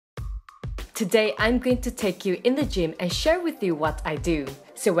Today, I'm going to take you in the gym and share with you what I do.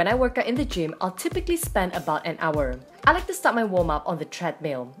 So when I work out in the gym, I'll typically spend about an hour. I like to start my warm-up on the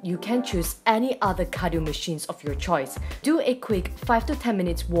treadmill. You can choose any other cardio machines of your choice. Do a quick 5 to 10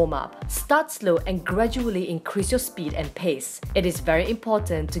 minutes warm-up. Start slow and gradually increase your speed and pace. It is very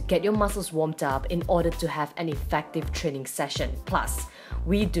important to get your muscles warmed up in order to have an effective training session. Plus,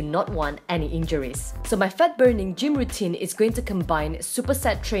 we do not want any injuries. So my fat-burning gym routine is going to combine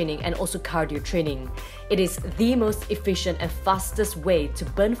superset training and also cardio training. It is the most efficient and fastest way to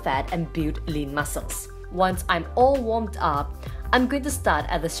burn fat and build lean muscles. Once I'm all warmed up, I'm going to start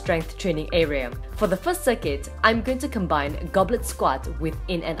at the strength training area. For the first circuit, I'm going to combine goblet squat with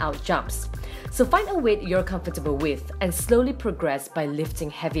in and out jumps. So find a weight you're comfortable with and slowly progress by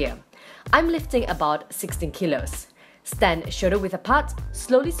lifting heavier. I'm lifting about 16 kilos. Stand shoulder width apart,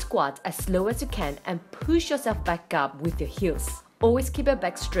 slowly squat as slow as you can and push yourself back up with your heels. Always keep your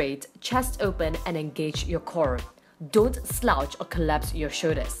back straight, chest open and engage your core. Don't slouch or collapse your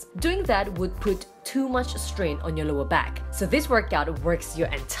shoulders. Doing that would put too much strain on your lower back. So this workout works your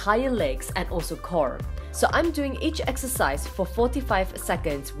entire legs and also core. So I'm doing each exercise for 45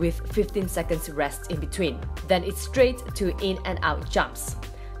 seconds with 15 seconds rest in between. Then it's straight to in and out jumps.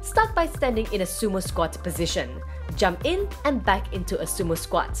 Start by standing in a sumo squat position. Jump in and back into a sumo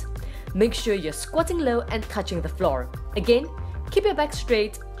squat. Make sure you're squatting low and touching the floor. Again, keep your back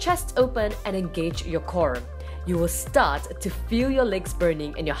straight, chest open and engage your core. You will start to feel your legs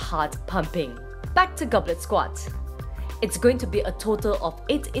burning and your heart pumping. Back to goblet squat. It's going to be a total of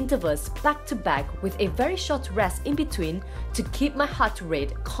 8 intervals back to back with a very short rest in between to keep my heart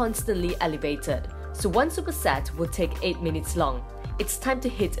rate constantly elevated. So one superset will take 8 minutes long. It's time to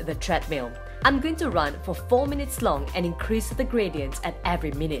hit the treadmill. I'm going to run for 4 minutes long and increase the gradient at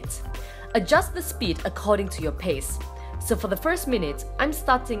every minute. Adjust the speed according to your pace. So for the first minute, I'm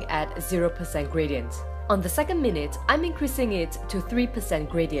starting at 0% gradient. On the second minute, I'm increasing it to 3%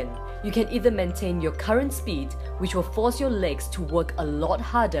 gradient. You can either maintain your current speed, which will force your legs to work a lot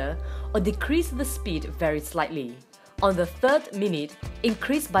harder, or decrease the speed very slightly. On the third minute,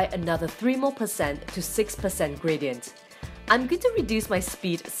 increase by another 3% more to 6% gradient. I'm going to reduce my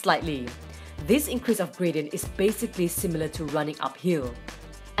speed slightly. This increase of gradient is basically similar to running uphill.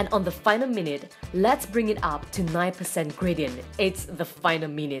 And on the final minute, let's bring it up to 9% gradient. It's the final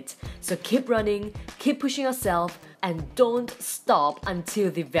minute. So keep running, keep pushing yourself, and don't stop until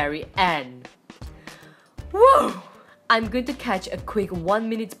the very end. Woo! I'm going to catch a quick 1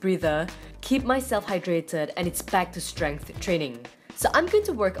 minute breather, keep myself hydrated, and it's back to strength training. So I'm going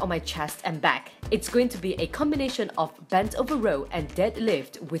to work on my chest and back. It's going to be a combination of bent over row and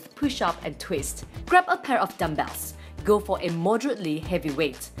deadlift with push-up and twist. Grab a pair of dumbbells. Go for a moderately heavy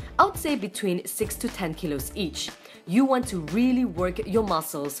weight. I would say between 6 to 10 kilos each. You want to really work your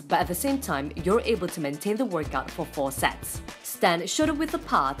muscles, but at the same time, you're able to maintain the workout for 4 sets. Stand shoulder width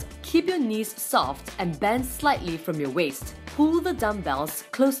apart, keep your knees soft and bend slightly from your waist. Pull the dumbbells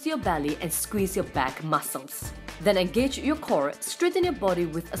close to your belly and squeeze your back muscles. Then engage your core, straighten your body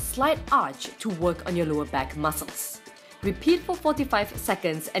with a slight arch to work on your lower back muscles. Repeat for 45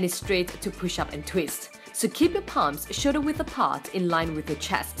 seconds and it's straight to push-up and twist. So keep your palms shoulder width apart in line with your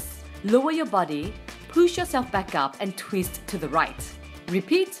chests. Lower your body, push yourself back up and twist to the right.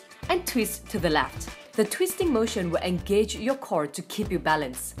 Repeat and twist to the left. The twisting motion will engage your core to keep you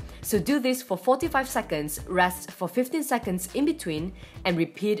balanced. So do this for 45 seconds, rest for 15 seconds in between, and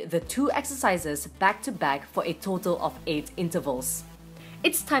repeat the 2 exercises back to back for a total of 8 intervals.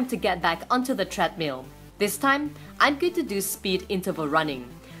 It's time to get back onto the treadmill. This time, I'm going to do speed interval running.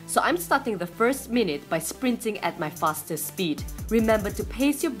 So I'm starting the first minute by sprinting at my fastest speed. Remember to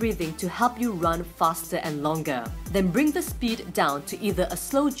pace your breathing to help you run faster and longer. Then bring the speed down to either a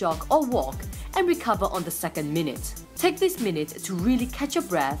slow jog or walk and recover on the second minute. Take this minute to really catch your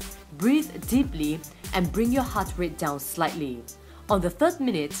breath, breathe deeply, and bring your heart rate down slightly. On the third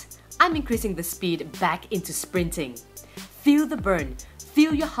minute, I'm increasing the speed back into sprinting. Feel the burn,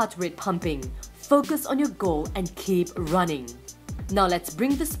 feel your heart rate pumping, focus on your goal and keep running. Now let's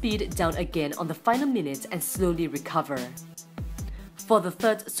bring the speed down again on the final minute and slowly recover. For the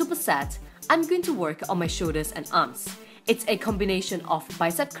third superset, I'm going to work on my shoulders and arms. It's a combination of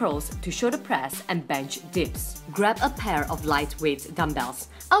bicep curls to shoulder press and bench dips. Grab a pair of lightweight dumbbells,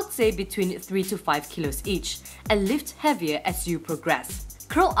 I would say between 3 to 5 kilos each, and lift heavier as you progress.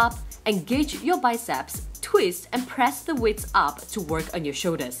 Curl up, engage your biceps, twist and press the weights up to work on your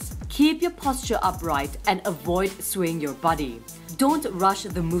shoulders. Keep your posture upright and avoid swaying your body. Don't rush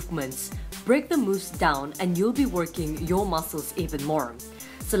the movements. Break the moves down and you'll be working your muscles even more.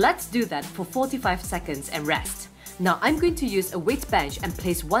 So let's do that for 45 seconds and rest. Now I'm going to use a weight bench and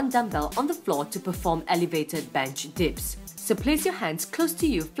place one dumbbell on the floor to perform elevated bench dips. So place your hands close to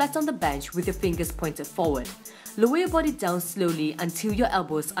you, flat on the bench with your fingers pointed forward. Lower your body down slowly until your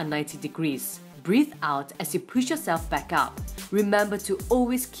elbows are 90 degrees. Breathe out as you push yourself back up. Remember to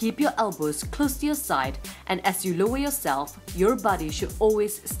always keep your elbows close to your side, and as you lower yourself, your body should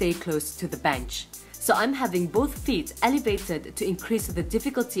always stay close to the bench. So I'm having both feet elevated to increase the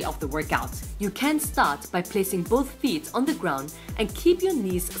difficulty of the workout. You can start by placing both feet on the ground and keep your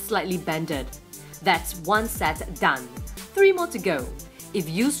knees slightly bended. That's one set done. 3 more to go. If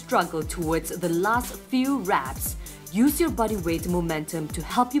you struggle towards the last few reps, use your body weight momentum to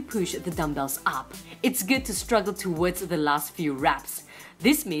help you push the dumbbells up. It's good to struggle towards the last few reps.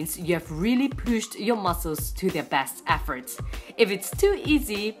 This means you have really pushed your muscles to their best efforts. If it's too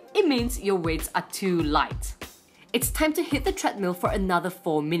easy, it means your weights are too light. It's time to hit the treadmill for another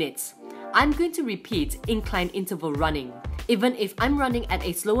 4 minutes. I'm going to repeat incline interval running. Even if I'm running at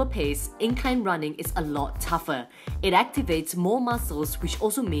a slower pace, incline running is a lot tougher. It activates more muscles, which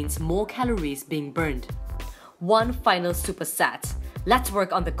also means more calories being burned. One final superset. Let's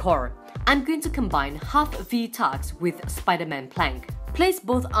work on the core. I'm going to combine half V tucks with Spiderman plank. Place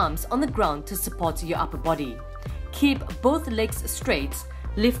both arms on the ground to support your upper body. Keep both legs straight,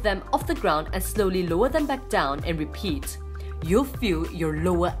 lift them off the ground and slowly lower them back down and repeat. You'll feel your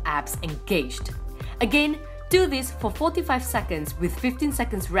lower abs engaged. Again, do this for 45 seconds with 15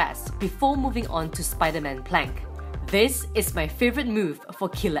 seconds rest before moving on to Spiderman plank. This is my favorite move for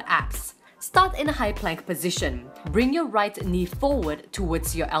killer abs. Start in a high plank position. Bring your right knee forward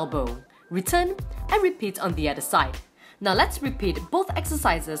towards your elbow. Return and repeat on the other side. Now let's repeat both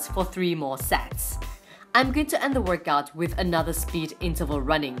exercises for 3 more sets. I'm going to end the workout with another speed interval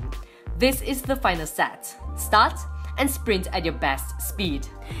running. This is the final set. Start and sprint at your best speed.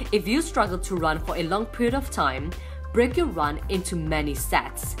 If you struggle to run for a long period of time, break your run into many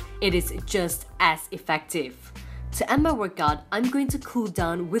sets. It is just as effective. To end my workout, I'm going to cool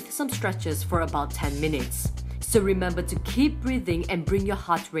down with some stretches for about 10 minutes. So remember to keep breathing and bring your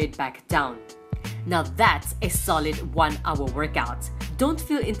heart rate back down. Now that's a solid 1-hour workout. Don't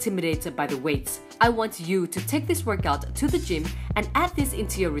feel intimidated by the weights. I want you to take this workout to the gym and add this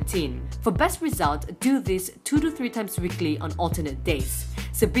into your routine. For best result, do this 2 to 3 times weekly on alternate days.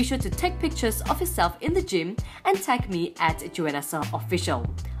 So be sure to take pictures of yourself in the gym and tag me at Joanna Official.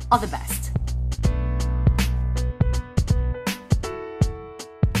 All the best.